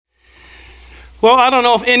Well, I don't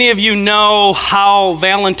know if any of you know how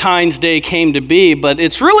Valentine's Day came to be, but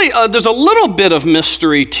it's really, there's a little bit of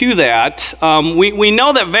mystery to that. We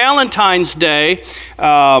know that Valentine's Day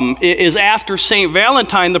is after St.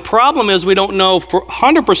 Valentine. The problem is we don't know for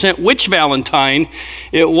 100% which Valentine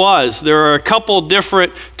it was. There are a couple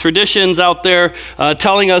different traditions out there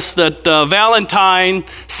telling us that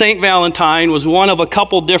St. Valentine was one of a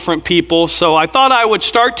couple different people. So I thought I would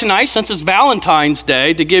start tonight, since it's Valentine's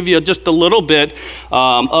Day, to give you just a little bit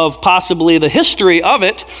of possibly the history of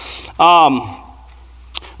it. Now,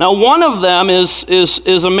 one of them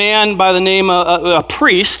is a man by the name of a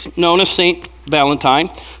priest known as St. Valentine,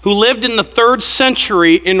 who lived in the 3rd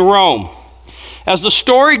century in Rome. As the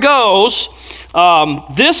story goes,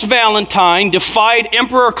 this Valentine defied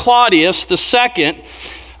Emperor Claudius II,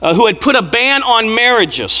 who had put a ban on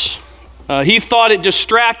marriages. He thought it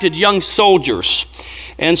distracted young soldiers.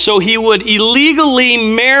 And so he would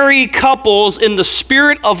illegally marry couples in the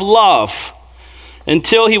spirit of love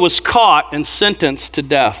until he was caught and sentenced to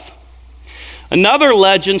death. Another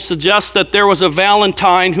legend suggests that there was a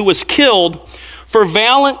Valentine who was killed for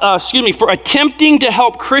attempting to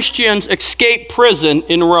help Christians escape prison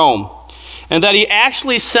in Rome, and that he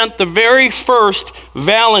actually sent the very first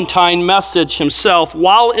Valentine message himself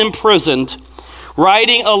while imprisoned,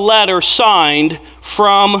 writing a letter signed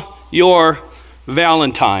 "From your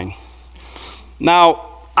Valentine." Now,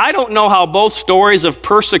 I don't know how both stories of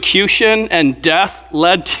persecution and death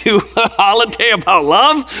led to a holiday about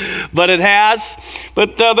love, but it has.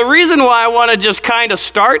 But the reason why I want to just kind of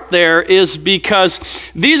start there is because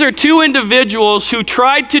these are two individuals who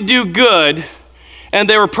tried to do good, and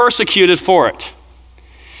they were persecuted for it.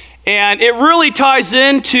 And it really ties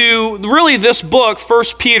into this book,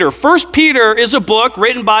 1 Peter. 1 Peter is a book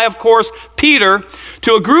written by, of course, Peter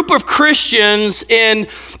to a group of Christians in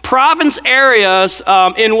province areas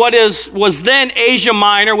in what was then Asia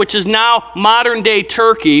Minor, which is now modern-day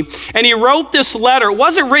Turkey. And he wrote this letter. It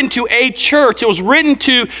wasn't written to a church. It was written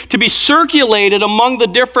to be circulated among the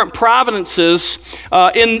different provinces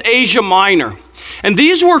in Asia Minor. And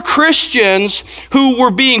these were Christians who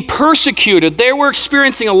were being persecuted. They were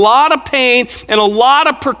experiencing a lot of pain and a lot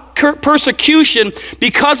of persecution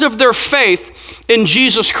because of their faith in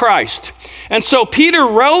Jesus Christ. And so Peter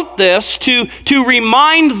wrote this to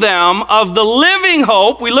remind them of the living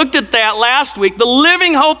hope. We looked at that last week. The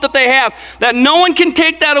living hope that they have, that no one can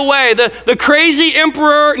take that away. The crazy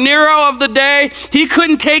Emperor Nero of the day, he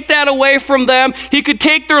couldn't take that away from them. He could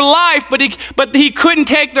take their life, but he couldn't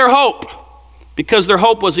take their hope, because their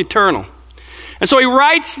hope was eternal. And so he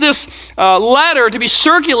writes this letter to be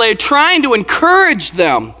circulated, trying to encourage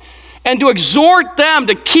them and to exhort them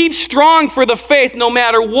to keep strong for the faith no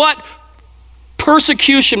matter what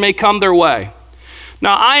persecution may come their way.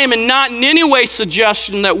 Now, I am not in any way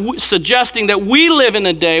suggesting that we live in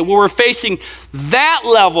a day where we're facing that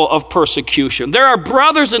level of persecution. There are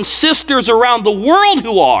brothers and sisters around the world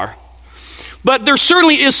who are. But there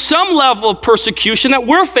certainly is some level of persecution that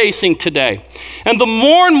we're facing today. And the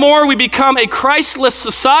more and more we become a Christless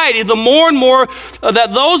society, the more and more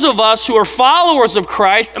that those of us who are followers of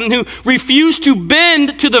Christ and who refuse to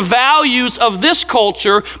bend to the values of this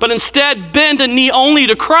culture, but instead bend a knee only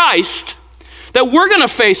to Christ, that we're going to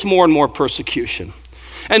face more and more persecution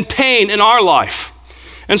and pain in our life.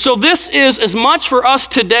 And so this is as much for us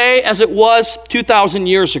today as it was 2,000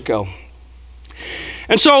 years ago.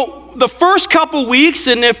 And so the first couple weeks,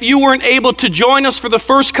 and if you weren't able to join us for the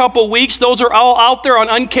first couple weeks, those are all out there on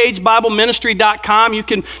uncagedbibleministry.com.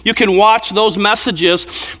 You can watch those messages.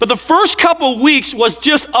 But the first couple weeks was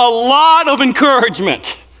just a lot of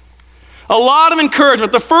encouragement. A lot of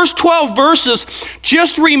encouragement. The first 12 verses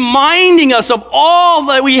just reminding us of all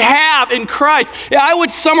that we have in Christ. I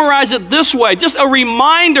would summarize it this way, just a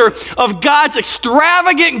reminder of God's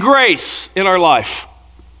extravagant grace in our life.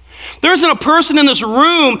 There isn't a person in this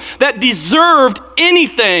room that deserved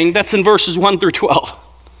anything that's in verses 1 through 12.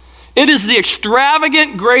 It is the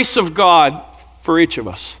extravagant grace of God for each of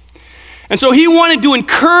us. And so he wanted to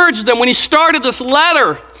encourage them when he started this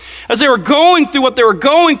letter, as they were going through what they were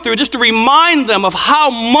going through, just to remind them of how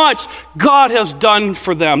much God has done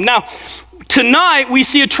for them. Now, tonight we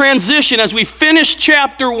see a transition as we finish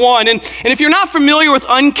chapter 1. And if you're not familiar with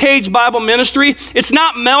Uncaged Bible Ministry, it's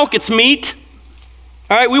not milk, it's meat.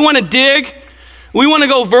 All right, we want to dig. We want to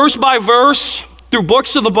go verse by verse through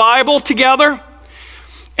books of the Bible together.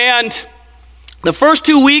 And the first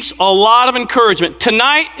 2 weeks, a lot of encouragement.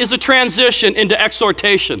 Tonight is a transition into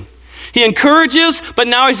exhortation. He encourages, but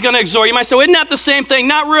now he's going to exhort. You might say, well, isn't that the same thing?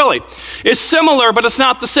 Not really. It's similar, but it's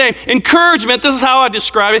not the same. Encouragement, this is how I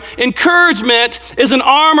describe it. Encouragement is an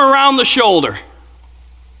arm around the shoulder.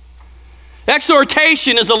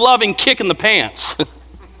 Exhortation is a loving kick in the pants. I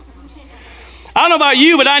don't know about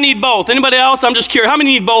you, but I need both. Anybody else? I'm just curious. How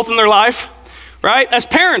many need both in their life? Right? As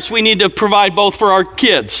parents, we need to provide both for our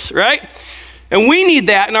kids, right? And we need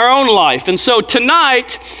that in our own life. And so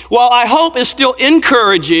tonight, while I hope is still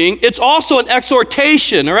encouraging, it's also an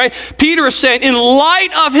exhortation, all right? Peter is saying, in light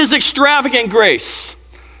of his extravagant grace,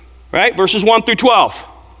 right? Verses 1 through 12.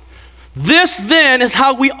 This then is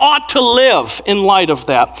how we ought to live in light of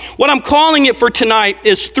that. What I'm calling it for tonight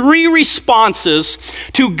is 3 responses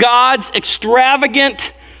to God's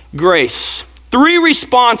extravagant grace. 3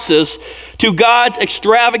 responses to God's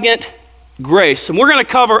extravagant grace. And we're going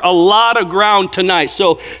to cover a lot of ground tonight.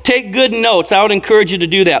 So take good notes. I would encourage you to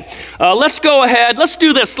do that. Let's go ahead. Let's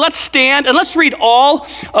do this. Let's stand and let's read all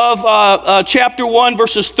of chapter 1,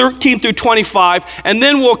 verses 13 through 25. And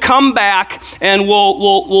then we'll come back and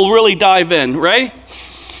we'll really dive in, right?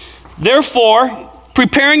 Therefore,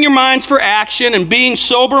 preparing your minds for action and being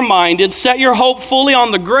sober-minded, set your hope fully on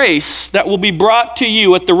the grace that will be brought to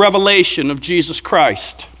you at the revelation of Jesus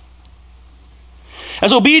Christ.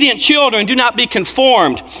 As obedient children, do not be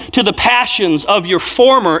conformed to the passions of your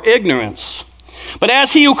former ignorance. But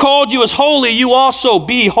as he who called you is holy, you also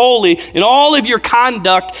be holy in all of your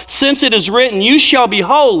conduct, since it is written, you shall be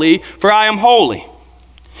holy, for I am holy.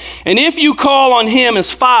 And if you call on him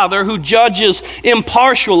as Father, who judges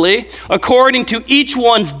impartially according to each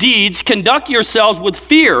one's deeds, conduct yourselves with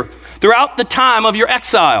fear throughout the time of your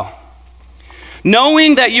exile,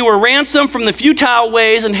 knowing that you were ransomed from the futile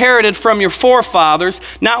ways inherited from your forefathers,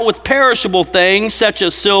 not with perishable things such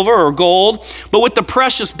as silver or gold, but with the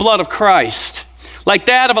precious blood of Christ, like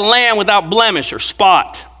that of a lamb without blemish or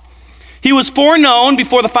spot. He was foreknown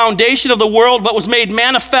before the foundation of the world, but was made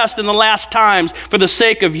manifest in the last times for the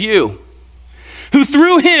sake of you, who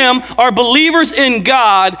through him are believers in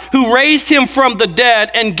God, who raised him from the dead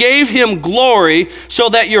and gave him glory, so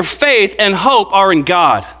that your faith and hope are in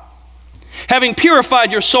God. Having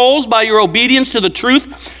purified your souls by your obedience to the truth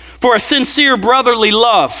for a sincere brotherly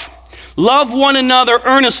love, love one another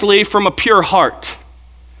earnestly from a pure heart,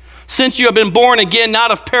 since you have been born again,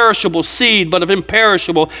 not of perishable seed, but of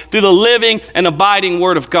imperishable, through the living and abiding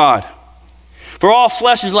word of God. For all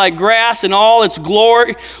flesh is like grass, and all its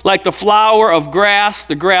glory like the flower of grass.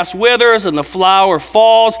 The grass withers and the flower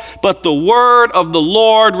falls, but the word of the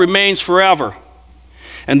Lord remains forever.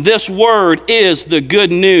 And this word is the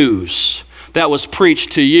good news that was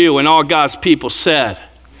preached to you, and all God's people said,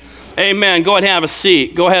 amen. Go ahead and have a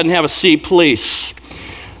seat. Go ahead and have a seat, please.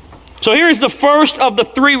 So here's the first of the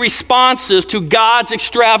 3 responses to God's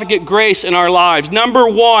extravagant grace in our lives. Number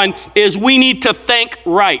 1 is we need to think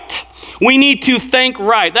right. We need to think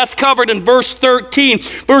right. That's covered in verse 13.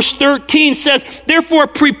 Verse 13 says, therefore,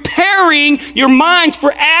 preparing your minds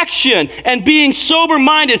for action and being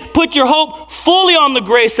sober-minded, put your hope fully on the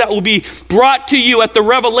grace that will be brought to you at the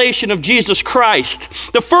revelation of Jesus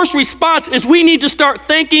Christ. The first response is we need to start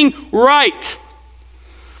thinking right.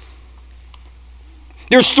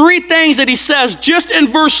 There's 3 things that he says just in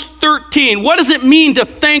verse 13. What does it mean to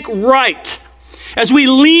think right? As we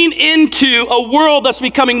lean into a world that's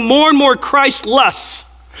becoming more and more Christ-less.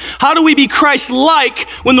 How do we be Christ-like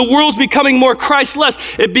when the world's becoming more Christ-less?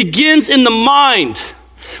 It begins in the mind.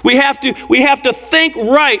 We have to think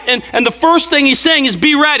right. And the first thing he's saying is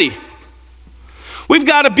be ready. We've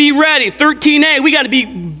got to be ready. 13a, we got to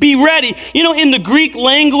be ready. You know, in the Greek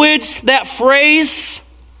language, that phrase,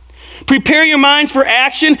 prepare your minds for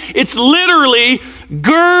action, it's literally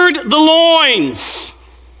gird the loins.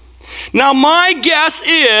 Now, my guess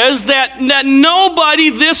is that nobody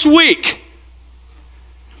this week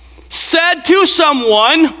said to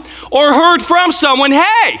someone or heard from someone,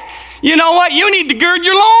 hey, you know what? You need to gird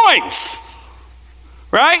your loins.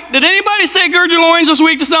 Right? Did anybody say gird your loins this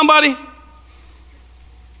week to somebody?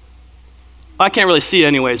 I can't really see it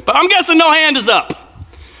anyways, but I'm guessing no hand is up.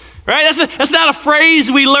 Right? That's not a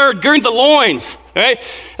phrase we learned, gird the loins. Right?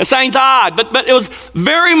 It sounds odd, but it was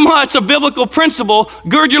very much a biblical principle,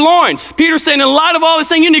 gird your loins. Peter's saying, in light of all this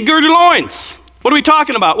thing, you need to gird your loins. What are we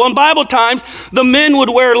talking about? Well, in Bible times, the men would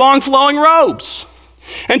wear long flowing robes.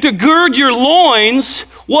 And to gird your loins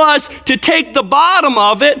was to take the bottom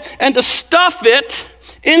of it and to stuff it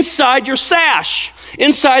inside your sash,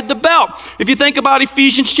 inside the belt. If you think about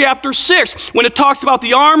Ephesians chapter 6, when it talks about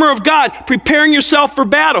the armor of God, preparing yourself for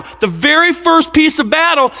battle, the very first piece of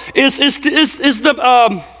battle is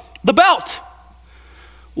the belt.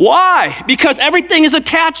 Why? Because everything is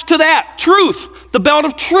attached to that truth, the belt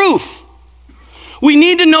of truth. We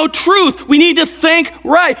need to know truth. We need to think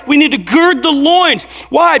right. We need to gird the loins.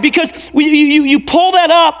 Why? Because you pull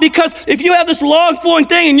that up, because if you have this long flowing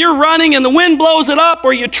thing and you're running and the wind blows it up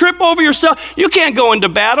or you trip over yourself, you can't go into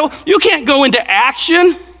battle. You can't go into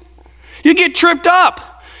action. You get tripped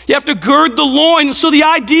up. You have to gird the loins. So the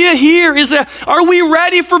idea here is that, are we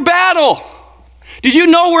ready for battle? Did you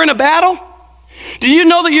know we're in a battle? Did you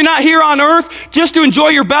know that you're not here on earth just to enjoy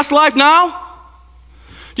your best life now?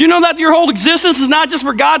 Do you know that your whole existence is not just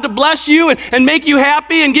for God to bless you and make you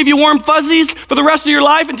happy and give you warm fuzzies for the rest of your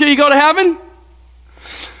life until you go to heaven?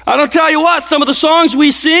 I don't tell you what, some of the songs we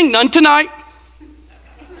sing, none tonight.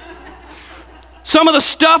 Some of the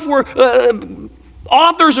stuff where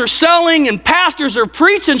authors are selling and pastors are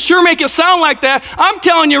preaching sure make it sound like that. I'm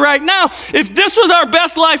telling you right now, if this was our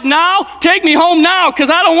best life now, take me home now, because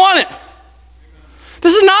I don't want it.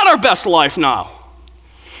 This is not our best life now.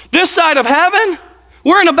 This side of heaven,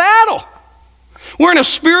 we're in a battle. We're in a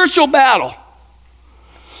spiritual battle.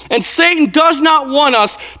 And Satan does not want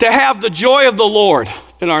us to have the joy of the Lord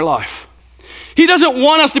in our life. He doesn't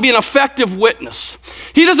want us to be an effective witness.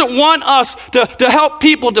 He doesn't want us to help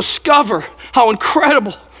people discover how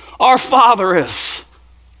incredible our Father is.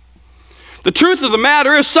 The truth of the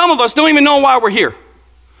matter is, some of us don't even know why we're here.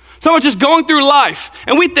 Some of us just going through life,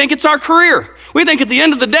 and we think it's our career. We think at the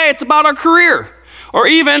end of the day, it's about our career. Or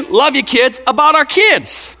even, love you kids, about our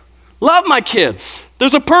kids. Love my kids.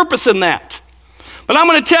 There's a purpose in that. But I'm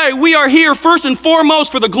going to tell you, we are here first and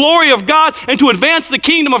foremost for the glory of God and to advance the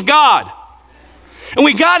kingdom of God. And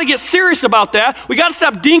we got to get serious about that. We got to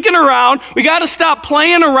stop dinking around. We got to stop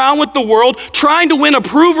playing around with the world, trying to win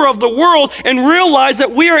approval of the world, and realize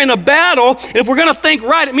that we are in a battle. And if we're going to think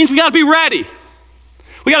right, it means we got to be ready.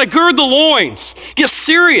 We got to gird the loins, get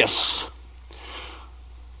serious.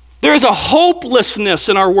 There is a hopelessness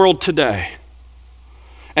in our world today.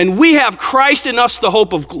 And we have Christ in us, the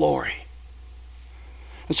hope of glory.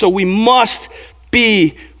 And so we must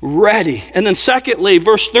be ready. And then secondly,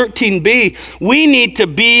 verse 13b, we need to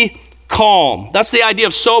be calm. That's the idea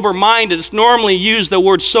of sober-minded. It's normally used, the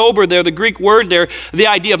word sober there, the Greek word there, the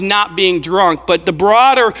idea of not being drunk. But the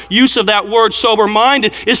broader use of that word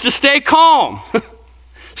sober-minded is to stay calm.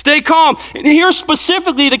 Stay calm. And here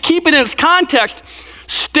specifically, to keep it in its context,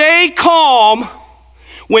 stay calm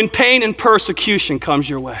when pain and persecution comes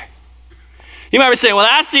your way. You might be saying, well,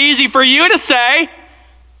 that's easy for you to say.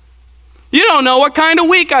 You don't know what kind of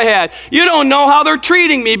week I had. You don't know how they're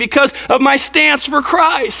treating me because of my stance for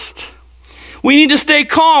Christ. We need to stay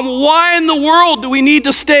calm. Why in the world do we need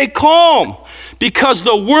to stay calm? Because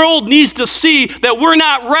the world needs to see that we're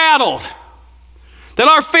not rattled, that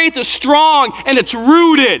our faith is strong and it's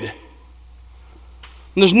rooted.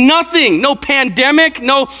 And there's nothing, no pandemic,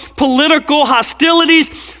 no political hostilities,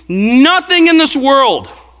 nothing in this world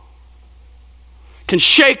can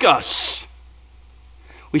shake us.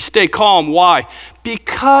 We stay calm. Why?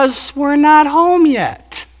 Because we're not home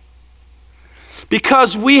yet.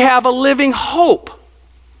 Because we have a living hope.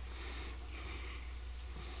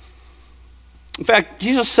 In fact,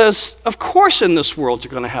 Jesus says, of course in this world you're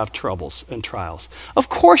going to have troubles and trials. Of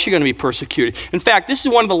course you're going to be persecuted. In fact, this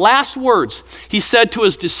is one of the last words he said to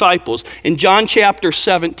his disciples in John chapter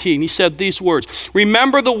 17. He said these words,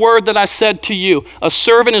 remember the word that I said to you, a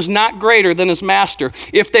servant is not greater than his master.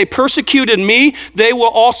 If they persecuted me, they will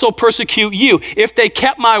also persecute you. If they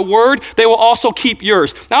kept my word, they will also keep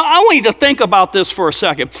yours. Now, I want you to think about this for a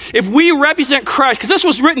second. If we represent Christ, because this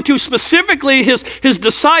was written to specifically his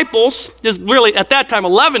disciples, really at that time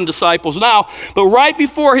 11 disciples now, but right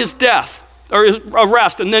before his death, or his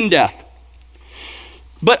arrest and then death.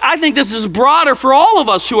 But I think this is broader for all of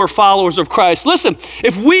us who are followers of Christ. Listen,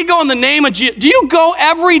 if we go in the name of Jesus, do you go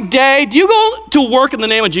every day? Do you go to work in the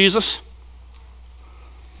name of Jesus?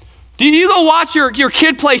 Do you go watch your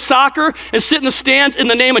kid play soccer and sit in the stands in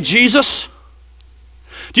the name of Jesus?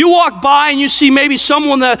 Do you walk by and you see maybe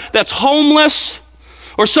someone that's homeless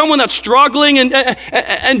or someone that's struggling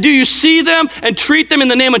and do you see them and treat them in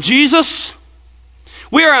the name of Jesus?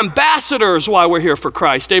 We are ambassadors while we're here for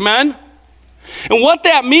Christ, amen? And what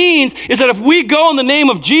that means is that if we go in the name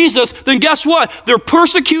of Jesus, then guess what? They'll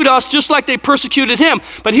persecute us just like they persecuted him.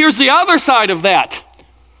 But here's the other side of that.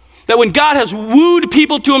 That when God has wooed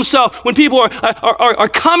people to himself, when people are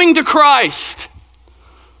coming to Christ,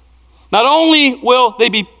 not only will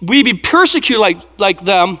we be persecuted like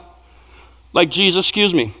them, like Jesus,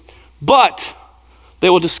 but they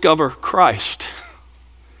will discover Christ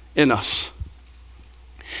in us.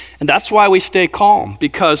 And that's why we stay calm,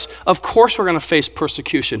 because of course we're going to face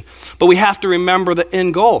persecution. But we have to remember the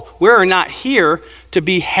end goal. We're not here to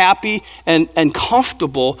be happy and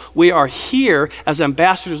comfortable. We are here as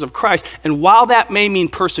ambassadors of Christ. And while that may mean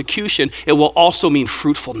persecution, it will also mean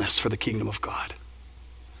fruitfulness for the kingdom of God.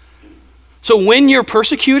 So when you're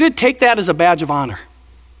persecuted, take that as a badge of honor.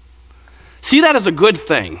 See that as a good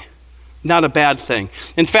thing, not a bad thing.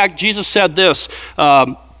 In fact, Jesus said this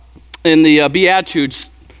in the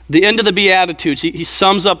Beatitudes. The end of the Beatitudes, he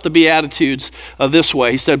sums up the Beatitudes this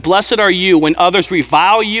way. He said, "Blessed are you when others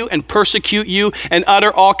revile you and persecute you and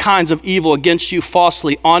utter all kinds of evil against you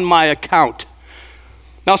falsely on my account."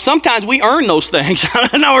 Now, sometimes we earn those things. I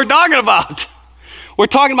don't know what we're talking about. We're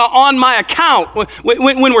talking about on my account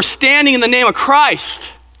when we're standing in the name of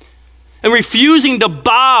Christ and refusing to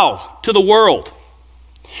bow to the world.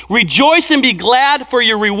 "Rejoice and be glad, for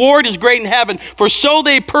your reward is great in heaven, for so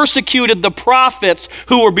they persecuted the prophets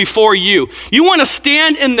who were before you." You want to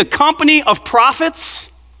stand in the company of prophets?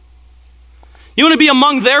 You want to be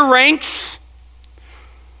among their ranks?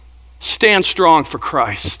 Stand strong for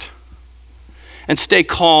Christ. And stay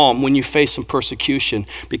calm when you face some persecution,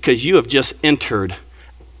 because you have just entered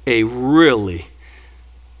a really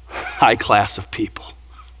high class of people.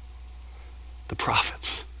 The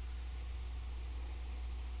prophets.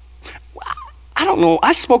 I don't know,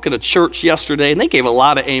 I spoke at a church yesterday and they gave a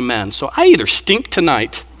lot of amen. So I either stink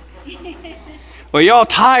tonight or y'all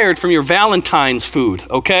tired from your Valentine's food,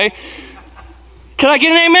 okay? Can I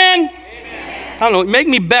get an amen? Amen. I don't know, make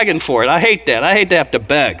me begging for it. I hate that. I hate to have to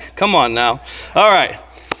beg. Come on now. All right.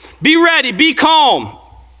 Be ready, be calm.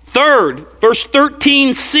 Third, verse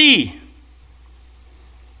 13c.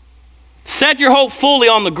 Set your hope fully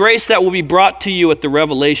on the grace that will be brought to you at the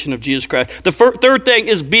revelation of Jesus Christ. The third thing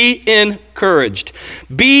is be encouraged.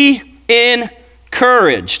 Be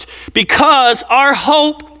encouraged, because our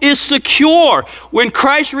hope is secure. When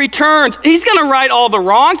Christ returns, he's going to right all the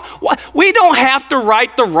wrongs. We don't have to right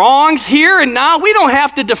the wrongs here and now. We don't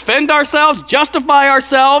have to defend ourselves, justify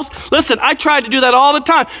ourselves. Listen, I tried to do that all the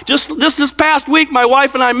time. Just this past week, my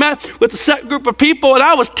wife and I met with a set group of people, and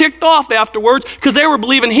I was ticked off afterwards because they were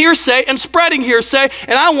believing hearsay and spreading hearsay,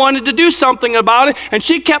 and I wanted to do something about it, and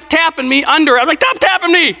she kept tapping me under. I'm like, stop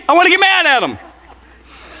tapping me. I want to get mad at them.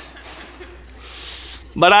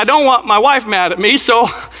 But I don't want my wife mad at me, so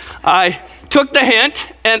I took the hint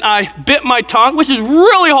and I bit my tongue, which is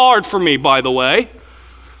really hard for me, by the way,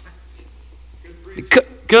 because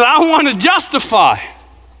I want to justify.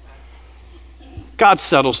 God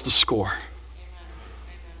settles the score.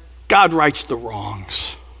 God rights the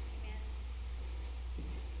wrongs.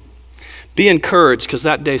 Be encouraged, because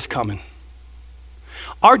that day's coming.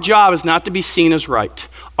 Our job is not to be seen as right.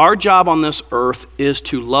 Our job on this earth is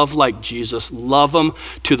to love like Jesus, love him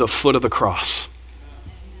to the foot of the cross.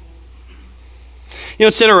 You know,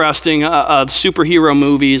 it's interesting, superhero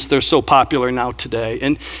movies, they're so popular now today.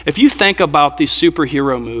 And if you think about these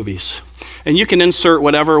superhero movies, and you can insert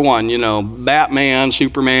whatever one, you know, Batman,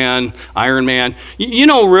 Superman, Iron Man, you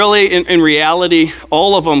know, really, in reality,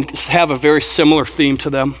 all of them have a very similar theme to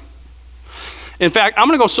them. In fact, I'm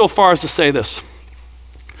going to go so far as to say this.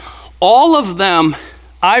 All of them,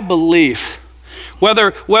 I believe,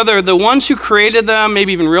 whether the ones who created them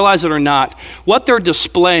maybe even realize it or not, what they're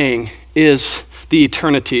displaying is the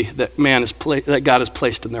eternity that that God has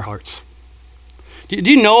placed in their hearts. Do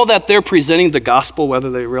you know that they're presenting the gospel whether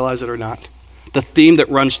they realize it or not? The theme that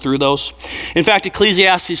runs through those. In fact,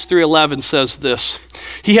 Ecclesiastes 3:11 says this: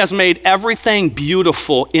 "He has made everything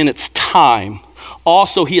beautiful in its time.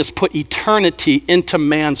 Also, he has put eternity into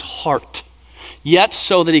man's heart, yet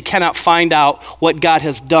so that he cannot find out what God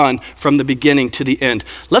has done from the beginning to the end."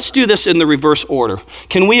 Let's do this in the reverse order.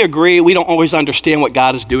 Can we agree we don't always understand what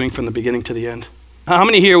God is doing from the beginning to the end? How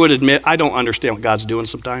many here would admit, I don't understand what God's doing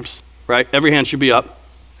sometimes, right? Every hand should be up,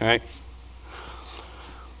 all right?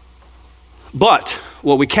 But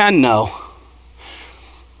what we can know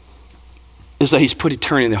is that he's put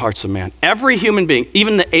eternity in the hearts of man. Every human being,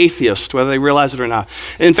 even the atheist, whether they realize it or not.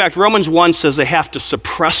 In fact, Romans 1 says they have to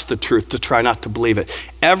suppress the truth to try not to believe it.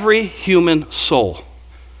 Every human soul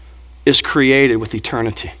is created with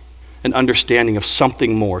eternity, an understanding of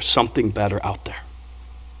something more, something better out there.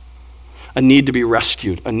 A need to be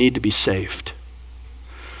rescued, a need to be saved.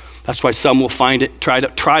 That's why some will find it, try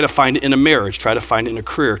to find it in a marriage, try to find it in a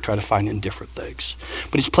career, try to find it in different things.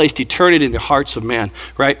 But he's placed eternity in the hearts of man,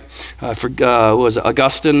 right? Was it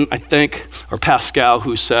Augustine, I think, or Pascal,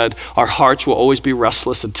 who said, our hearts will always be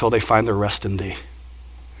restless until they find their rest in thee.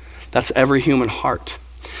 That's every human heart.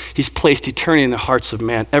 He's placed eternity in the hearts of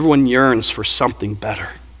man. Everyone yearns for something better.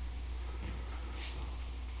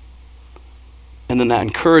 And then that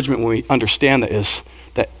encouragement when we understand that is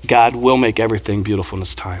that God will make everything beautiful in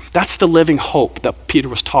its time. That's the living hope that Peter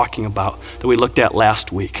was talking about that we looked at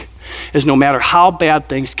last week. Is no matter how bad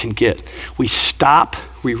things can get, we stop,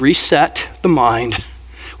 we reset the mind,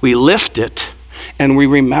 we lift it, and we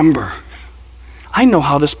remember, I know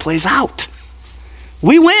how this plays out.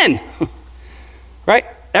 We win, right?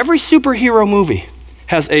 Every superhero movie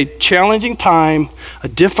has a challenging time, a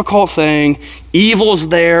difficult thing, evil's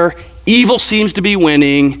there, evil seems to be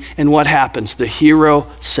winning, and what happens? The hero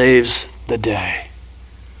saves the day.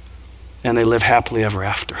 And they live happily ever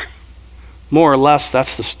after. More or less,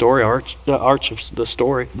 that's the story, the arch of the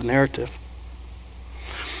story, the narrative.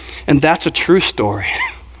 And that's a true story.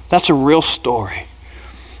 That's a real story.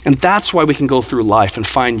 And that's why we can go through life and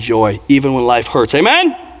find joy even when life hurts.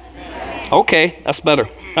 Amen? Amen. Okay, that's better.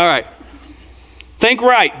 All right. Think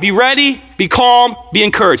right. Be ready, be calm, be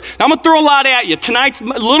encouraged. Now I'm going to throw a lot at you. Tonight's a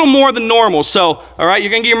little more than normal. So, all right,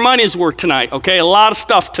 you're going to get your money's worth tonight, okay? A lot of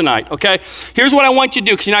stuff tonight, okay? Here's what I want you to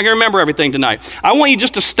do because you're not going to remember everything tonight. I want you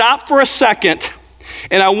just to stop for a second,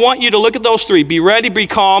 and I want you to look at those three. Be ready, be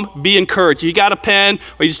calm, be encouraged. You got a pen,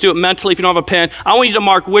 or you just do it mentally if you don't have a pen. I want you to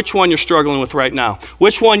mark which one you're struggling with right now.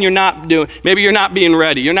 Which one you're not doing. Maybe you're not being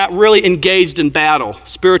ready. You're not really engaged in battle,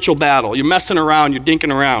 spiritual battle. You're messing around, you're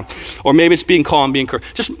dinking around. Or maybe it's being calm, being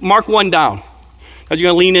encouraged. Just mark one down. Because you're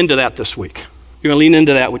going to lean into that this week. You're going to lean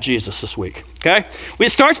into that with Jesus this week, okay? It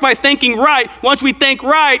starts by thinking right. Once we think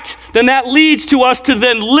right, then that leads to us to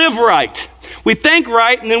then live right. We think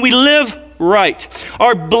right, and then we live right.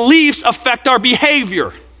 Our beliefs affect our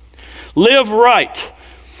behavior. Live right.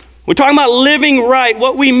 We're talking about living right.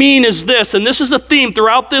 What we mean is this, and this is a theme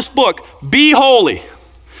throughout this book. Be holy.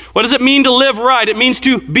 What does it mean to live right? It means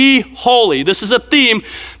to be holy. This is a theme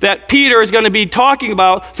that Peter is going to be talking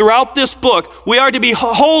about throughout this book. We are to be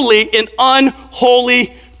holy in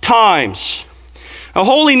unholy times. Now,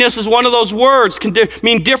 holiness is one of those words, can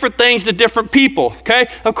mean different things to different people, okay?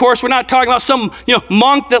 Of course, we're not talking about some,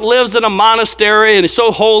 monk that lives in a monastery and is so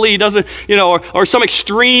holy he doesn't, or some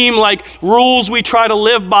extreme like rules we try to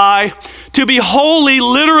live by. To be holy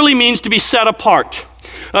literally means to be set apart.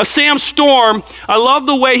 Sam Storm, I love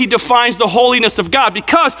the way he defines the holiness of God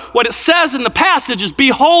because what it says in the passage is be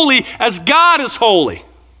holy as God is holy.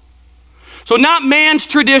 So not man's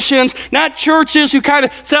traditions, not churches who kind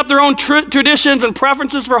of set up their own traditions and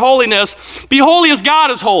preferences for holiness. Be holy as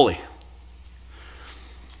God is holy.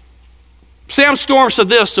 Sam Storm said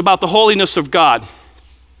this about the holiness of God.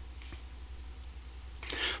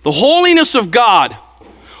 The holiness of God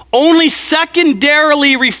only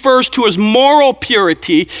secondarily refers to his moral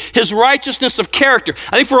purity, his righteousness of character.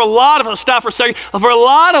 I think for a lot of us, stop for a second, for a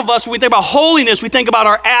lot of us, when we think about holiness, we think about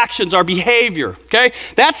our actions, our behavior, okay?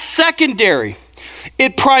 That's secondary.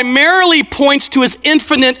 It primarily points to his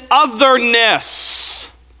infinite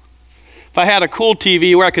otherness. If I had a cool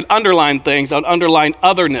TV where I could underline things, I'd underline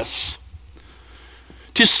otherness.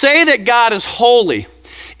 To say that God is holy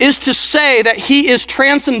is to say that he is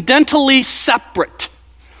transcendentally separate.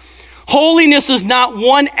 Holiness is not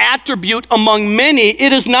one attribute among many.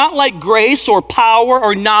 It is not like grace or power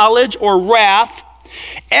or knowledge or wrath.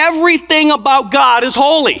 Everything about God is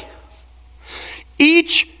holy.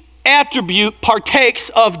 Each attribute partakes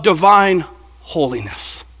of divine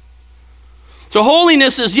holiness. So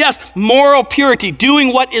holiness is, yes, moral purity,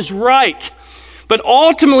 doing what is right. But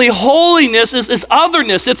ultimately, holiness is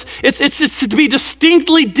otherness. It's to be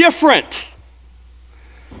distinctly different.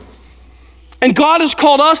 And God has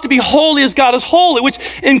called us to be holy as God is holy, which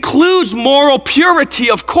includes moral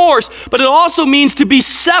purity, of course, but it also means to be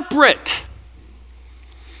separate.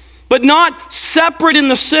 But not separate in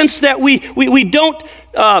the sense that we don't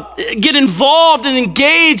get involved and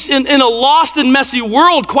engaged in a lost and messy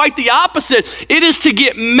world. Quite the opposite. It is to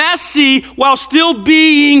get messy while still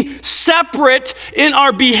being separate in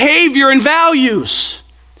our behavior and values.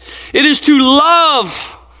 It is to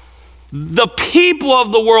love the people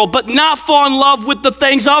of the world, but not fall in love with the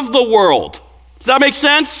things of the world. Does that make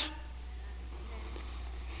sense?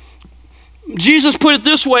 Jesus put it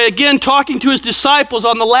this way, again, talking to his disciples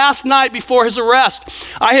on the last night before his arrest.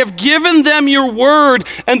 I have given them your word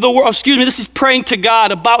and the world, this is praying to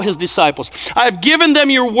God about his disciples. I have given them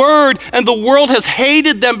your word and the world has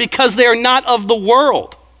hated them because they are not of the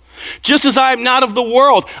world. Just as I am not of the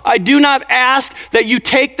world, I do not ask that you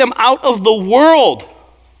take them out of the world.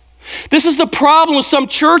 This is the problem with some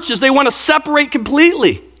churches. They want to separate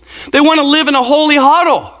completely. They want to live in a holy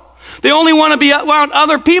huddle. They only want to be around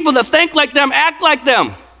other people that think like them, act like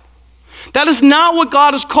them. That is not what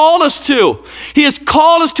God has called us to. He has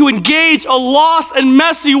called us to engage a lost and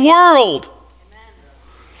messy world. Amen.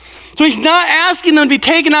 So he's not asking them to be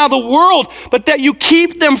taken out of the world, but that you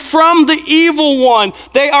keep them from the evil one.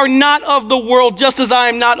 They are not of the world, just as I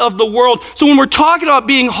am not of the world. So when we're talking about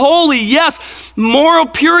being holy, yes, moral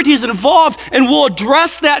purity is involved, and we'll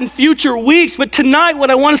address that in future weeks. But tonight, what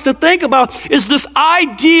I want us to think about is this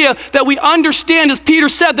idea that we understand, as Peter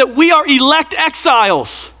said, that we are elect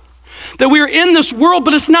exiles, that we are in this world,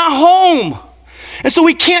 but it's not home. And so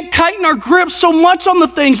we can't tighten our grip so much on the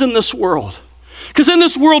things in this world. Because in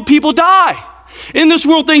this world, people die. In this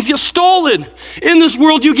world, things get stolen. In this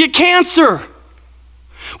world, you get cancer.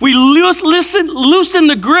 We loosen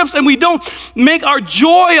the grips, and we don't make our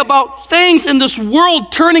joy about things in this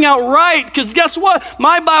world turning out right. Because guess what?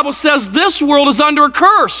 My Bible says this world is under a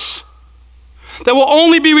curse that will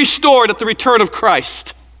only be restored at the return of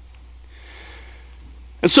Christ.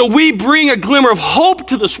 And so we bring a glimmer of hope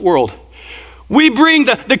to this world. We bring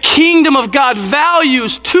the kingdom of God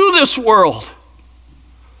values to this world.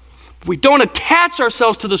 We don't attach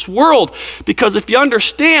ourselves to this world, because if you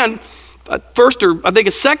understand, first, or I think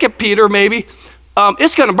it's 2 Peter maybe,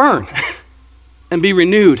 it's going to burn and be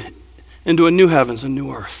renewed into a new heavens and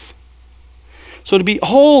new earth. So to be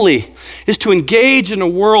holy is to engage in the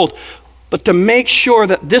world, but to make sure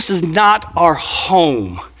that this is not our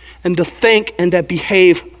home, and to think and to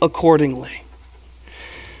behave accordingly.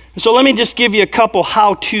 So let me just give you a couple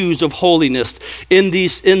how-tos of holiness in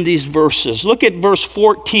these verses. Look at verse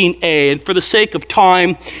 14a, and for the sake of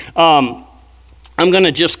time, I'm going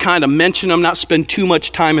to just kind of mention them, not spend too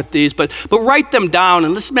much time at these, but write them down.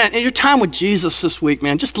 And listen, man, in your time with Jesus this week,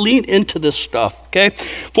 man, just lean into this stuff, okay?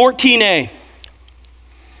 14a.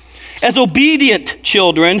 As obedient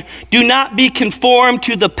children, do not be conformed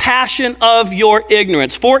to the passion of your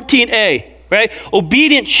ignorance. 14a, right?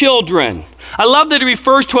 Obedient children. I love that it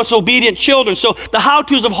refers to us obedient children. So the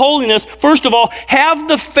how-tos of holiness, first of all, have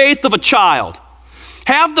the faith of a child.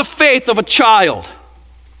 Have the faith of a child.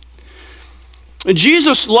 And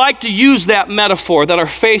Jesus liked to use that metaphor, that our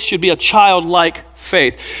faith should be a childlike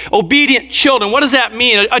faith. Obedient children, what does that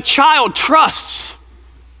mean? A child trusts.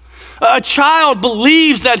 A child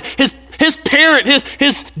believes that his parent,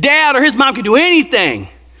 his dad or his mom can do anything.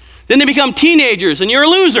 Then they become teenagers and you're a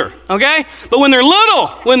loser, okay? But when they're little,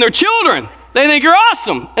 when they're children, they think you're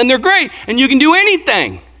awesome and they're great and you can do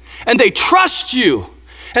anything. And they trust you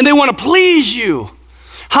and they want to please you.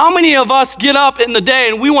 How many of us get up in the day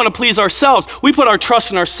and we want to please ourselves? We put our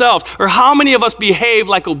trust in ourselves. Or how many of us behave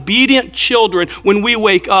like obedient children when we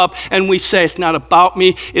wake up and we say, it's not about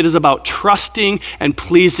me, it is about trusting and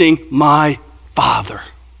pleasing my Father.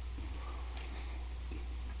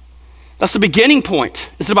 That's the beginning point.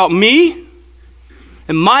 Is it about me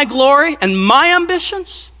and my glory and my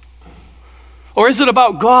ambitions? Or is it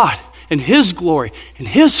about God and His glory and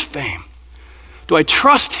His fame? Do I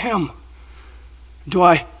trust Him? Do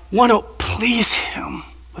I want to please Him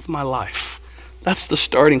with my life? That's the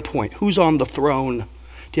starting point. Who's on the throne? Do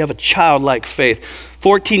you have a childlike faith?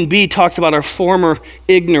 14b talks about our former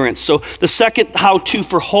ignorance. So the second how-to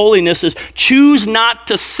for holiness is choose not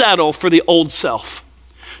to settle for the old self.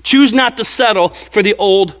 Choose not to settle for the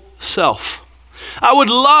old self. I would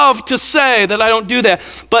love to say that I don't do that,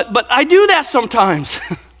 but I do that sometimes.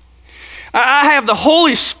 I have the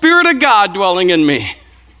Holy Spirit of God dwelling in me.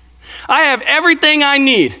 I have everything I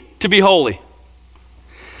need to be holy.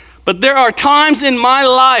 But there are times in my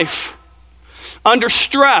life, under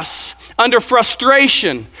stress, under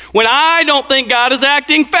frustration, when I don't think God is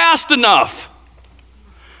acting fast enough.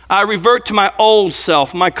 I revert to my old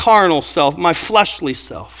self, my carnal self, my fleshly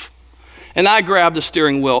self. And I grab the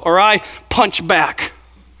steering wheel, or I punch back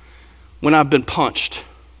when I've been punched.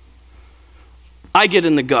 I get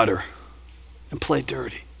in the gutter and play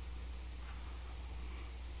dirty.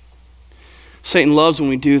 Satan loves when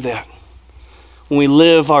we do that. When we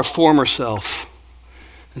live our former self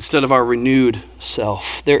instead of our renewed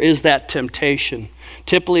self. There is that temptation.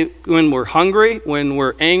 Typically when we're hungry, when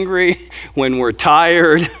we're angry, when we're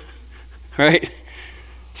tired, right?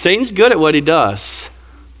 Satan's good at what he does.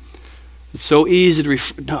 It's so easy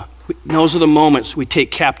to those are the moments we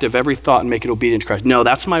take captive every thought and make it obedient to Christ. No,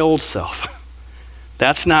 that's my old self.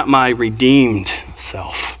 That's not my redeemed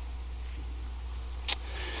self.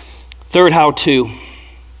 Third how-to.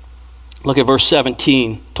 Look at verse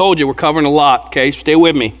 17. Told you we're covering a lot, okay? Stay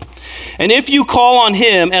with me. And if you call on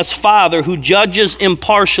Him as Father who judges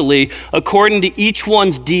impartially according to each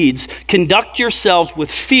one's deeds, conduct yourselves with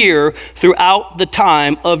fear throughout the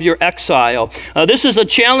time of your exile. This is a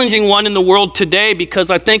challenging one in the world today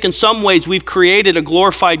because I think in some ways we've created a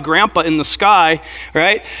glorified grandpa in the sky,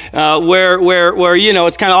 right? Where you know,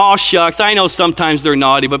 it's kind of, oh shucks, I know sometimes they're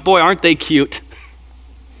naughty, but boy, aren't they cute?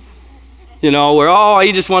 where,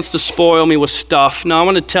 he just wants to spoil me with stuff. No, I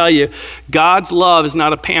want to tell you, God's love is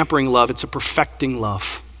not a pampering love, it's a perfecting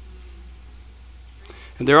love.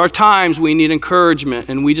 And there are times we need encouragement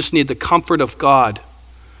and we just need the comfort of God.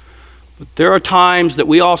 But there are times that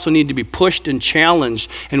we also need to be pushed and challenged,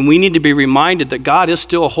 and we need to be reminded that God is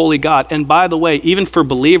still a holy God. And by the way, even for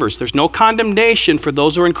believers, there's no condemnation for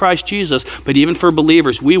those who are in Christ Jesus, but even for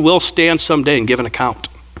believers, we will stand someday and give an account.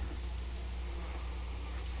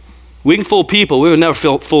 We can fool people, we would never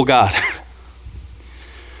fool God.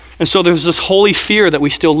 And so there's this holy fear that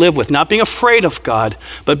we still live with, not being afraid of God,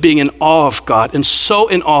 but being in awe of God. And so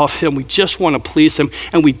in awe of him, we just want to please him,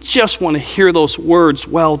 and we just want to hear those words,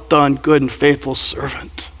 well done, good and faithful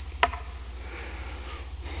servant.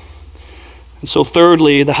 And so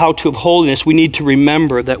thirdly, the how-to of holiness, we need to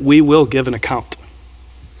remember that we will give an account.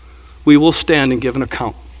 We will stand and give an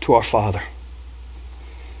account to our Father.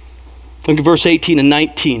 Look at verse 18 and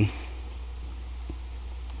 19.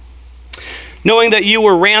 Knowing that you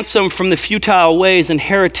were ransomed from the futile ways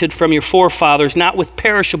inherited from your forefathers, not with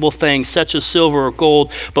perishable things such as silver or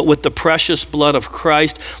gold, but with the precious blood of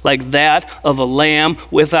Christ, like that of a lamb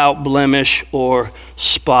without blemish or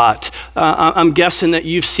spot. I'm guessing that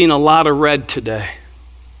you've seen a lot of red today.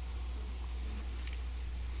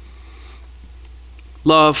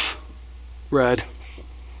 Love, red.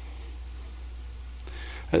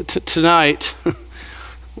 Tonight,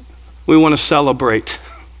 we want to celebrate.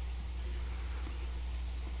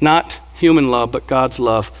 Not human love, but God's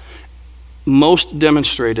love, most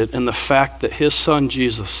demonstrated in the fact that his son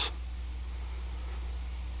Jesus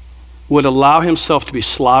would allow himself to be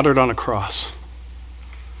slaughtered on a cross.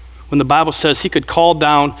 When the Bible says he could call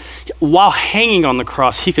down, while hanging on the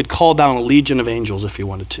cross, he could call down a legion of angels if he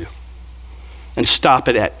wanted to and stop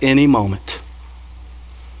it at any moment.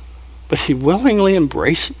 But he willingly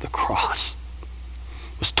embraced the cross.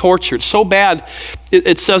 Was tortured so bad,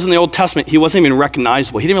 it says in the Old Testament, he wasn't even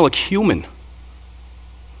recognizable. He didn't even look human.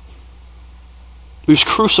 He was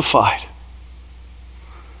crucified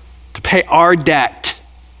to pay our debt.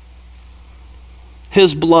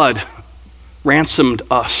 His blood ransomed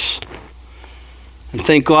us. And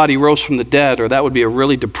thank God he rose from the dead, or that would be a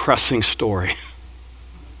really depressing story.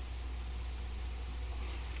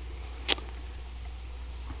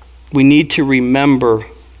 We need to remember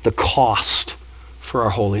the cost for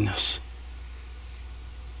our holiness.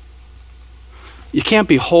 You can't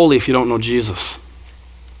be holy if you don't know Jesus.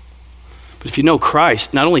 But if you know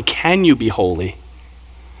Christ, not only can you be holy,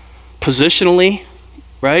 positionally,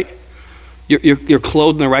 right? You're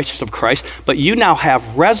clothed in the righteousness of Christ, but you now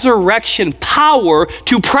have resurrection power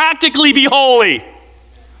to practically be holy.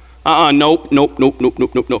 Nope.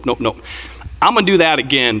 I'm going to do that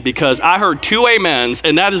again because I heard 2 amens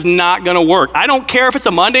and that is not going to work. I don't care if it's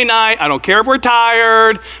a Monday night. I don't care if we're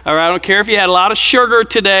tired. Or I don't care if you had a lot of sugar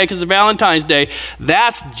today because of Valentine's Day.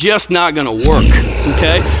 That's just not going to work,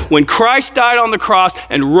 okay? When Christ died on the cross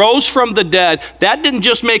and rose from the dead, that didn't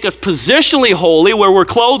just make us positionally holy where we're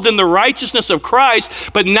clothed in the righteousness of Christ,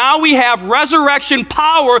 but now we have resurrection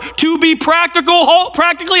power to be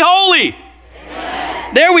practically holy.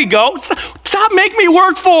 Amen. There we go. Stop making me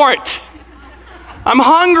work for it. I'm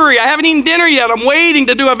hungry. I haven't eaten dinner yet. I'm waiting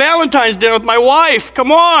to do a Valentine's dinner with my wife.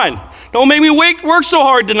 Come on. Don't make me work so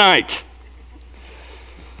hard tonight.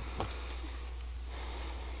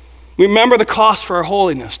 Remember the cost for our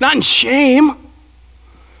holiness. Not in shame.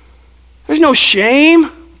 There's no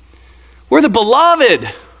shame. We're the beloved.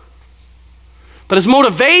 But as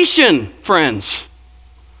motivation, friends.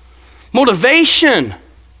 Motivation.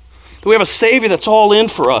 That we have a Savior that's all in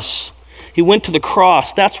for us. He went to the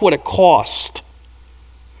cross. That's what it cost.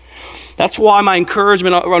 That's why my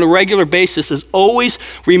encouragement on a regular basis is always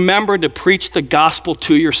remember to preach the gospel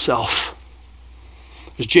to yourself.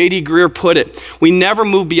 As J.D. Greer put it, we never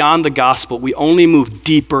move beyond the gospel. We only move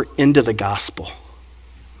deeper into the gospel.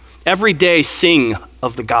 Every day, sing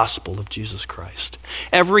of the gospel of Jesus Christ.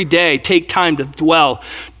 Every day, take time to dwell.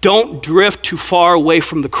 Don't drift too far away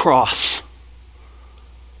from the cross.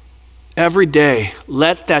 Every day,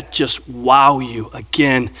 let that just wow you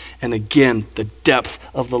again and again, the depth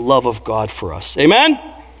of the love of God for us. Amen?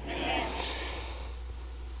 Amen.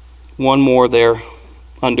 One more there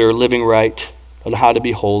under living right on how to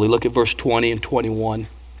be holy. Look at verse 20 and 21.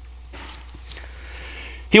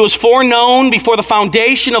 He was foreknown before the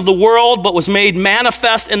foundation of the world, but was made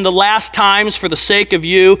manifest in the last times for the sake of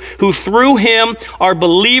you, who through him are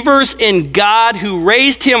believers in God, who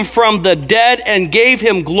raised him from the dead and gave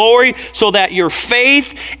him glory, so that your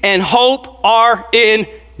faith and hope are in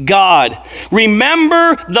God.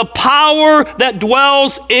 Remember the power that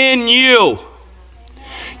dwells in you.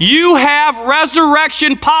 You have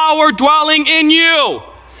resurrection power dwelling in you.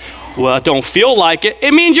 Well, it don't feel like it.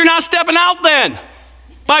 It means you're not stepping out then.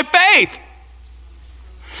 By faith.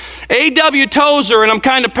 A.W. Tozer, and I'm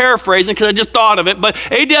kind of paraphrasing because I just thought of it, but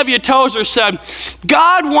A.W. Tozer said,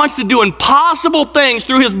 God wants to do impossible things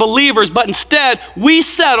through his believers, but instead we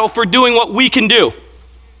settle for doing what we can do.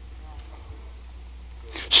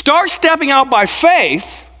 Start stepping out by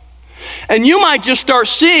faith, and you might just start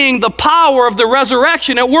seeing the power of the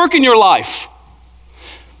resurrection at work in your life.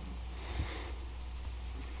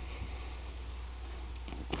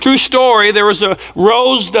 True story, there was a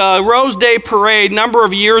Rose Day parade a number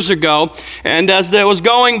of years ago, and as it was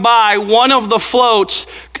going by, one of the floats,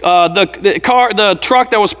 the truck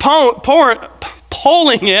that was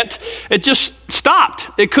pulling it just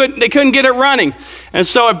stopped. They couldn't get it running. And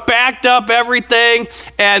so it backed up everything,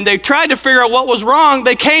 and they tried to figure out what was wrong.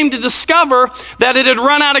 They came to discover that it had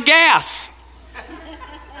run out of gas.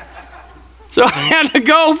 So I had to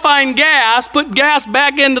go find gas, put gas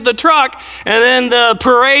back into the truck, and then the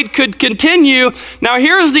parade could continue. Now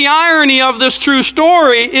here's the irony of this true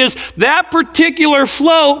story is that particular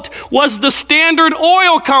float was the Standard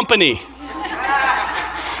Oil Company.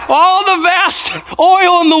 All the vast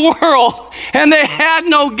oil in the world, and they had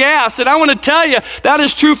no gas. And I want to tell you, that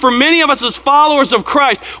is true for many of us as followers of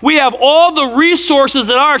Christ. We have all the resources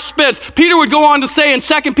at our expense. Peter would go on to say in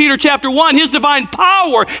 2 Peter chapter 1, his divine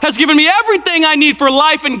power has given me everything I need for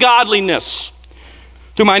life and godliness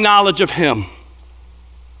through my knowledge of him.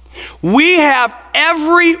 We have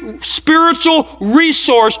every spiritual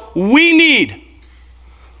resource we need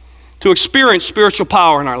to experience spiritual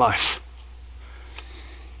power in our life.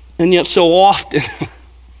 And yet so often,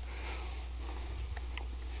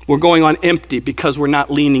 we're going on empty because we're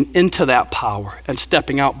not leaning into that power and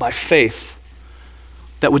stepping out by faith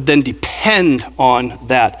that would then depend on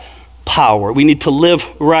that power. We need to live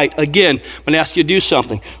right. Again, I'm going to ask you to do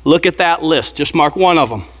something. Look at that list. Just mark one of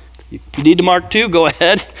them. If you need to mark two, go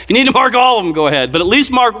ahead. If you need to mark all of them, go ahead. But at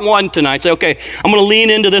least mark one tonight. Say, okay, I'm going to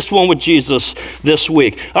lean into this one with Jesus this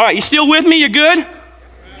week. All right, you still with me? You good?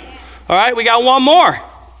 All right, we got one more.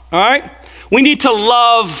 All right? We need to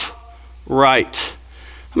love right.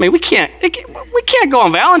 I mean, we can't go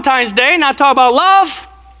on Valentine's Day and not talk about love,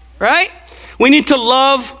 right? We need to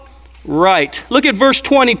love right. Look at verse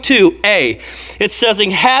 22a. It says,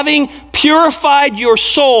 having purified your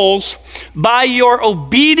souls by your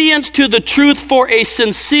obedience to the truth for a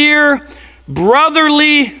sincere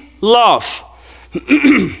brotherly love.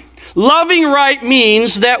 Loving right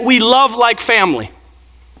means that we love like family.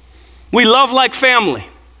 We love like family.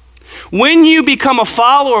 When you become a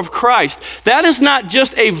follower of Christ, that is not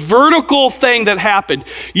just a vertical thing that happened.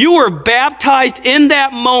 You were baptized in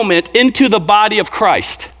that moment into the body of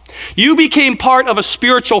Christ. You became part of a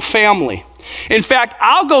spiritual family. In fact,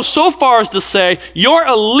 I'll go so far as to say your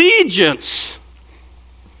allegiance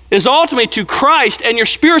is ultimately to Christ and your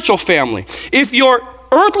spiritual family. If your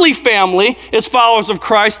earthly family is followers of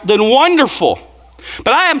Christ, then wonderful.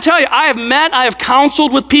 But I am telling you, I have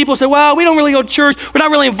counseled with people who say, well, we don't really go to church. We're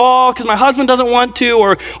not really involved because my husband doesn't want to,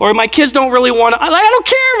 or my kids don't really want to. I don't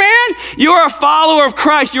care, man. You're a follower of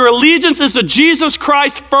Christ. Your allegiance is to Jesus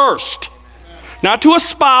Christ first. Not to a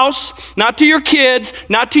spouse, not to your kids,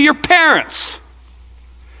 not to your parents.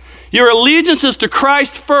 Your allegiance is to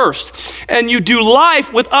Christ first. And you do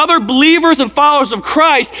life with other believers and followers of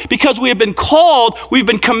Christ because we have been called, we've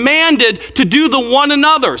been commanded to do the one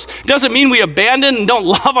another's. It doesn't mean we abandon and don't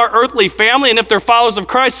love our earthly family, and if they're followers of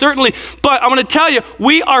Christ, certainly. But I'm going to tell you,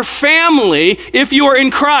 we are family if you are in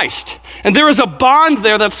Christ. And there is a bond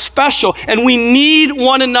there that's special, and we need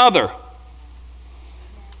one another.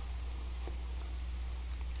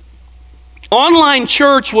 Online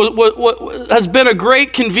church has been a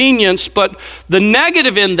great convenience, but the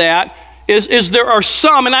negative in that is there are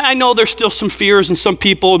some, and I know there's still some fears and some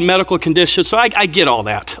people with medical conditions, so I get all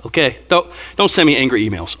that, okay? Don't send me angry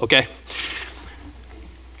emails, okay?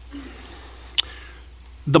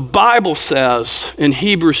 The Bible says in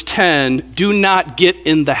Hebrews 10, do not get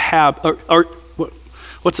in the habit, or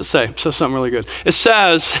what's it say? It says something really good. It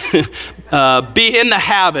says, be in the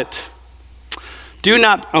habit. Do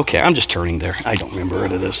not, okay, I'm just turning there. I don't remember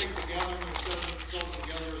what it is.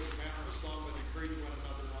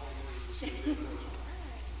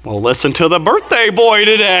 Well, listen to the birthday boy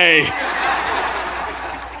today.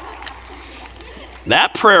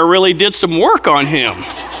 That prayer really did some work on him.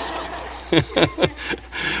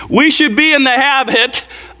 We should be in the habit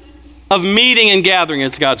of meeting and gathering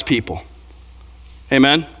as God's people.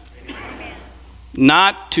 Amen?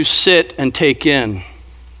 Not to sit and take in,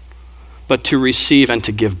 but to receive and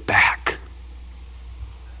to give back.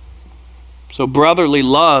 So brotherly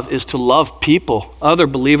love is to love people, other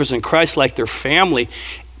believers in Christ like their family,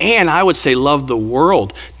 and I would say love the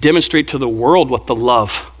world, demonstrate to the world what the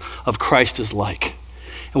love of Christ is like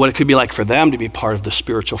and what it could be like for them to be part of the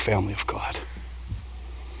spiritual family of God.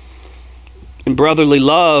 In brotherly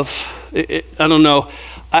love, I don't know,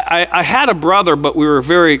 I had a brother, but we were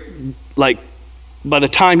very, by the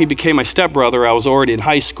time he became my stepbrother, I was already in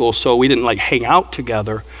high school, so we didn't hang out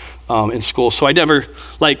together in school. So I never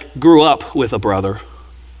grew up with a brother.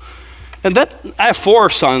 And I have 4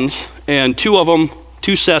 sons, and 2 of them,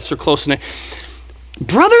 2 sets are close to.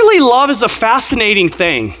 Brotherly love is a fascinating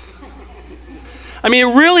thing. I mean,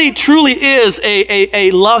 it really, truly is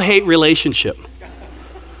a love-hate relationship.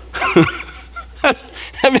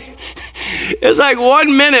 I mean, it's like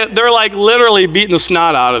 1 minute they're literally beating the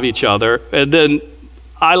snot out of each other, and then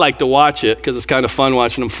I like to watch it because it's kind of fun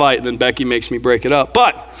watching them fight, and then Becky makes me break it up.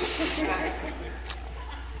 But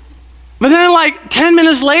then 10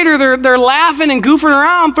 minutes later they're laughing and goofing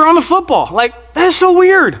around throwing the football. That's so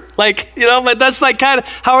weird. But that's kind of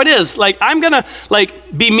how it is. I'm gonna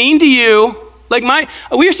be mean to you.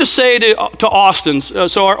 We used to say to Austin,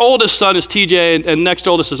 so our oldest son is TJ and next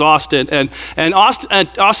oldest is Austin, and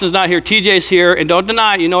Austin's not here, TJ's here, and don't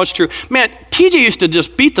deny it, it's true. Man, TJ used to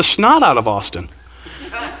just beat the snot out of Austin.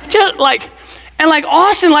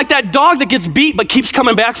 Austin, that dog that gets beat but keeps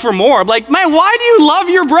coming back for more. Man, why do you love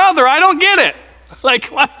your brother? I don't get it.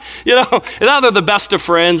 Now they're the best of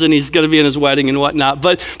friends and he's going to be in his wedding and whatnot.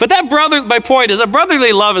 But that brother, my point is that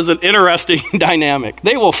brotherly love is an interesting dynamic.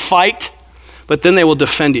 They will fight, but then they will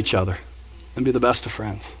defend each other and be the best of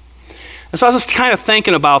friends. And so I was just kind of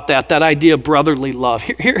thinking about that idea of brotherly love.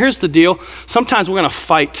 Here's the deal. Sometimes we're going to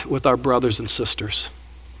fight with our brothers and sisters.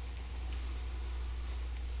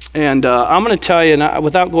 And I'm going to tell you, and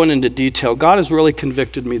without going into detail, God has really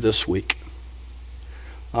convicted me this week.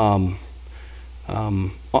 I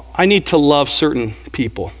need to love certain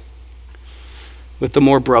people with the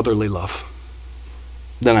more brotherly love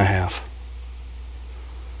than I have.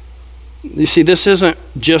 You see, this isn't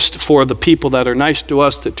just for the people that are nice to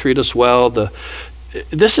us, that treat us well.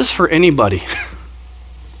 This is for anybody.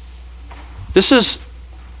 This is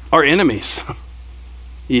our enemies,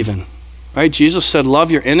 even. Right? Jesus said, love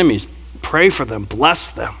your enemies, pray for them, bless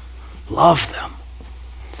them, love them.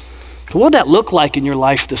 So what would that look like in your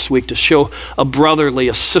life this week to show a brotherly,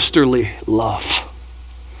 a sisterly love?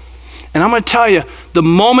 And I'm going to tell you, the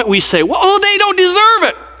moment we say, well, they don't deserve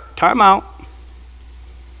it, time out.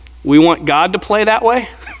 We want God to play that way?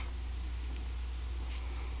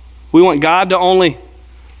 We want God to only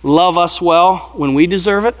love us well when we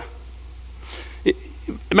deserve it?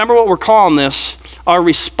 Remember what we're calling this? Our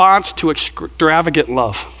response to extravagant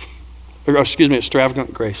love.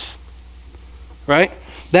 Extravagant grace. Right?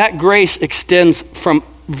 That grace extends from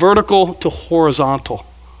vertical to horizontal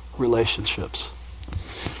relationships.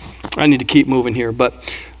 I need to keep moving here,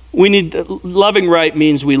 but loving right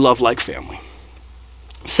means we love like family.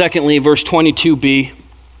 Secondly, verse 22b.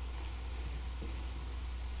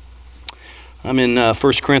 I'm in 1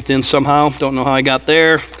 Corinthians somehow. Don't know how I got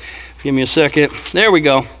there. Give me a second. There we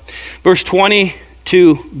go. Verse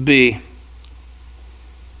 22b.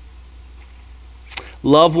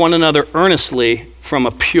 Love one another earnestly from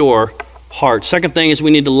a pure heart. Second thing is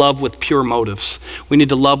we need to love with pure motives. We need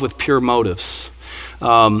to love with pure motives.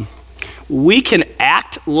 We can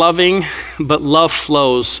act loving, but love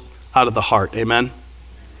flows out of the heart. Amen?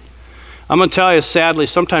 I'm going to tell you, sadly,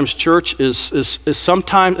 sometimes church is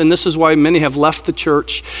sometimes, and this is why many have left the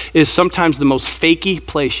church, is sometimes the most fakey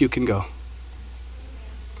place you can go.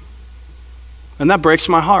 And that breaks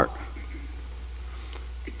my heart.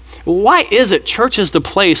 Why is it church is the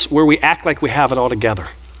place where we act like we have it all together?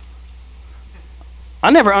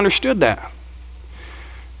 I never understood that.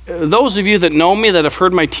 Those of you that know me, that have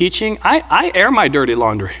heard my teaching, I air my dirty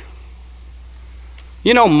laundry.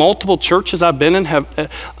 Multiple churches I've been in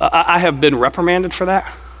I have been reprimanded for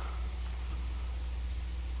that.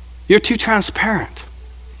 You're too transparent.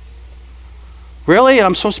 Really?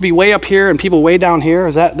 I'm supposed to be way up here and people way down here?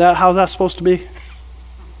 Is that how's that supposed to be?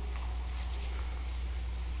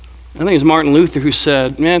 I think it's Martin Luther who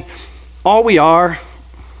said, man, all we are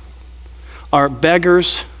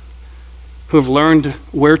beggars who have learned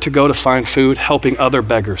where to go to find food, helping other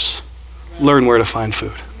beggars learn where to find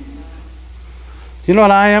food. You know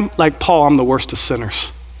what I am? Like Paul, I'm the worst of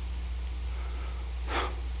sinners.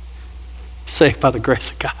 Saved by the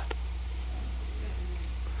grace of God.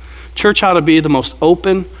 Church ought to be the most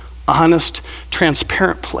open, honest,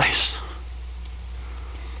 transparent place.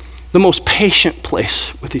 The most patient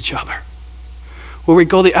place with each other. Where we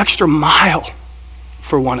go the extra mile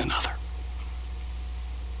for one another.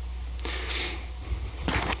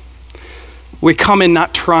 We come in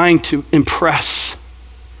not trying to impress,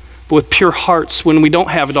 but with pure hearts. When we don't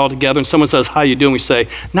have it all together and someone says, how you doing? We say,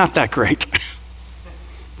 not that great.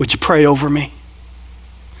 Would you pray over me?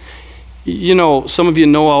 You know, some of you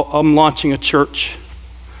know I'm launching a church.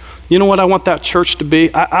 You know what I want that church to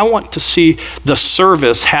be? I want to see the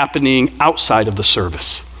service happening outside of the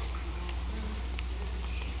service.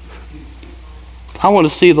 I want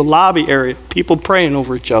to see the lobby area, people praying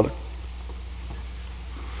over each other.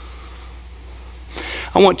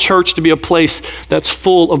 I want church to be a place that's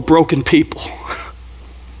full of broken people,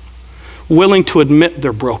 willing to admit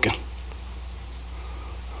they're broken.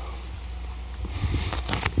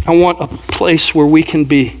 I want a place where we can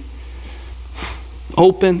be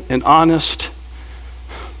open and honest,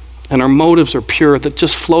 and our motives are pure, that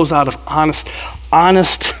just flows out of honest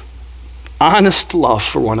love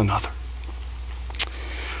for one another.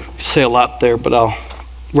 I say a lot there, but I'll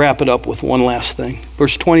wrap it up with one last thing.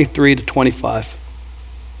 Verse 23 to 25.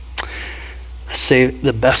 I say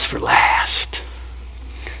the best for last.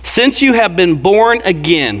 Since you have been born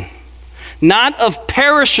again, not of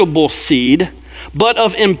perishable seed, but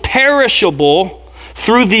of imperishable,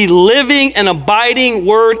 through the living and abiding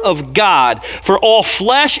word of God. For all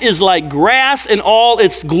flesh is like grass, and all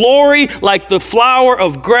its glory like the flower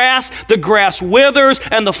of grass. The grass withers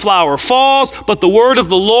and the flower falls, but the word of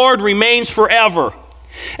the Lord remains forever.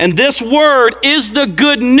 And this word is the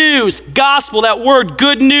good news. Gospel, that word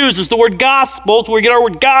good news is the word gospel. It's where we get our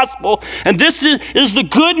word gospel. And this is the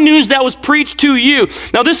good news that was preached to you.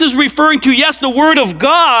 Now this is referring to, yes, the word of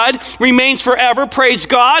God remains forever. Praise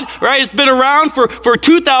God, right? It's been around for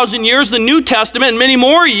 2,000 years, the New Testament, and many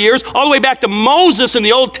more years, all the way back to Moses in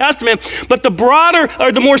the Old Testament. But the broader,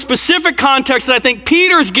 or the more specific context that I think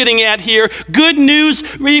Peter's getting at here, good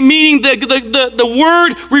news, meaning the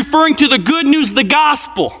word referring to the good news, the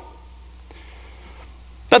gospel.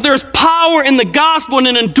 That there's power in the gospel and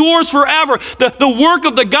it endures forever. The work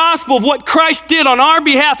of the gospel of what Christ did on our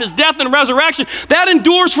behalf, his death and resurrection, that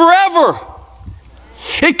endures forever.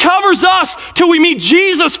 It covers us till we meet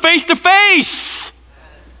Jesus face to face.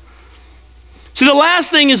 See, the last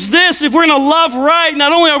thing is this: if we're going to love right,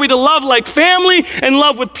 not only are we to love like family and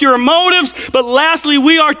love with pure motives, but lastly,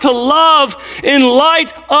 we are to love in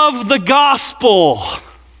light of the gospel.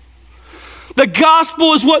 The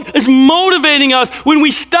gospel is what is motivating us when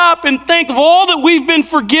we stop and think of all that we've been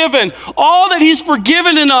forgiven, all that he's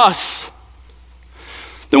forgiven in us.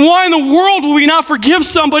 Then why in the world will we not forgive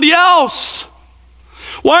somebody else?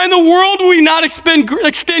 Why in the world will we not extend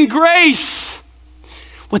grace?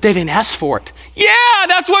 Well, they didn't ask for it. Yeah,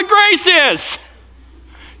 that's what grace is.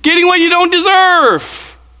 Getting what you don't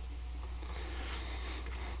deserve.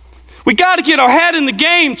 We got to get our head in the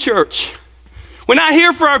game, church. We're not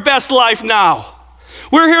here for our best life now.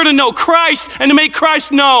 We're here to know Christ and to make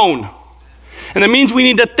Christ known. And that means we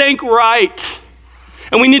need to think right.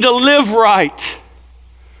 And we need to live right.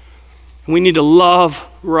 And we need to love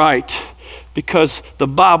right. Because the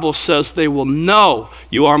Bible says they will know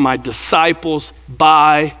you are my disciples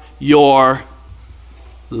by your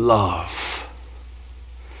love.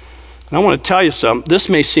 And I want to tell you something. This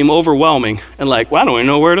may seem overwhelming and like, well, I don't even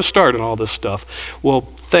know where to start on all this stuff. Well,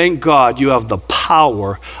 thank God you have the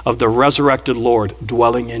power of the resurrected Lord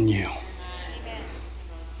dwelling in you. Amen.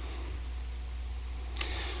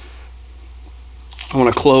 I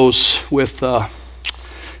want to close with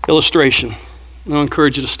illustration. I'll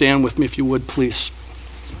encourage you to stand with me if you would, please.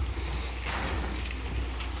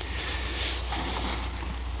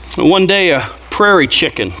 One day a prairie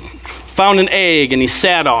chicken found an egg and he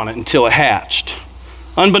sat on it until it hatched.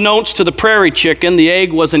 Unbeknownst to the prairie chicken, the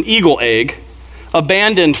egg was an eagle egg,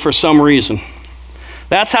 abandoned for some reason.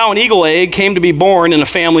 That's how an eagle egg came to be born in a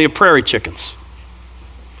family of prairie chickens.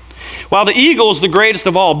 While the eagle is the greatest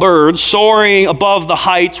of all birds, soaring above the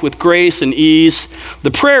heights with grace and ease,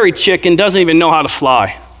 the prairie chicken doesn't even know how to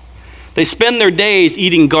fly. They spend their days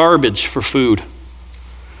eating garbage for food.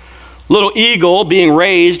 Little eagle, being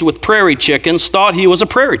raised with prairie chickens, thought he was a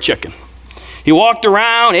prairie chicken. He walked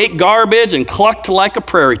around, ate garbage, and clucked like a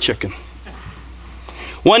prairie chicken.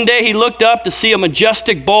 One day he looked up to see a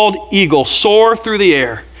majestic bald eagle soar through the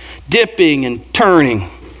air, dipping and turning.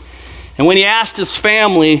 And when he asked his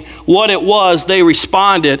family what it was, they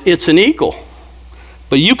responded, "It's an eagle.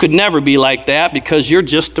 But you could never be like that because you're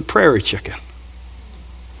just a prairie chicken."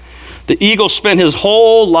 The eagle spent his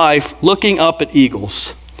whole life looking up at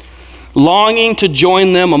eagles, longing to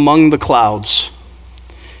join them among the clouds.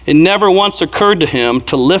 It never once occurred to him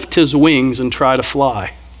to lift his wings and try to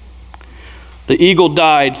fly. The eagle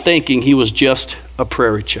died thinking he was just a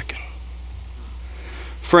prairie chicken.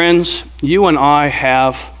 Friends, you and I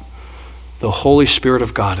have the Holy Spirit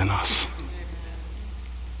of God in us.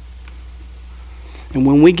 And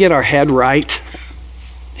when we get our head right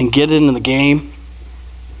and get into the game,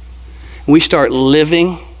 and we start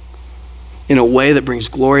living in a way that brings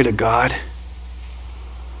glory to God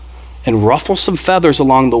and ruffle some feathers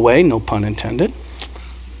along the way, no pun intended,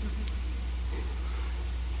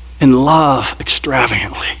 and love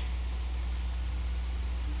extravagantly,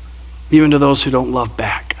 even to those who don't love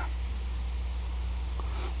back,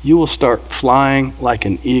 you will start flying like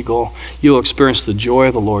an eagle. You will experience the joy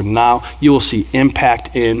of the Lord now. You will see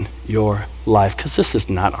impact in your life, because this is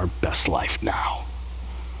not our best life now.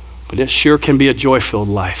 But it sure can be a joy-filled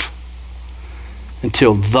life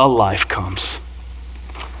until the life comes.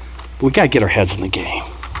 But we got to get our heads in the game.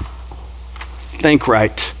 Think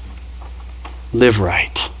right, live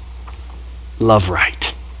right, love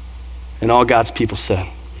right. And all God's people said,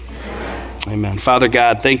 amen. Father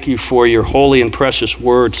God, thank you for your holy and precious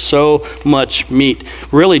word. So much meat.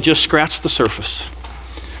 Really just scratched the surface.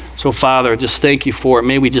 So Father, just thank you for it.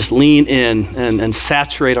 May we just lean in and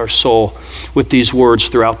saturate our soul with these words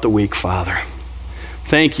throughout the week, Father.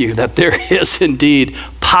 Thank you that there is indeed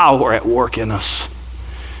power at work in us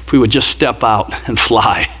if we would just step out and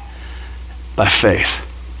fly by faith.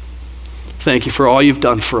 Thank you for all you've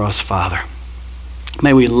done for us, Father.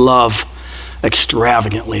 May we love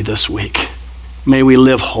extravagantly this week. May we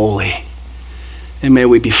live holy, and may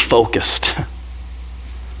we be focused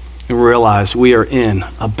and realize we are in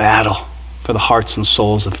a battle for the hearts and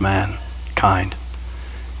souls of mankind.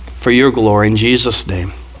 For your glory, in Jesus'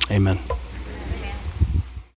 name, amen.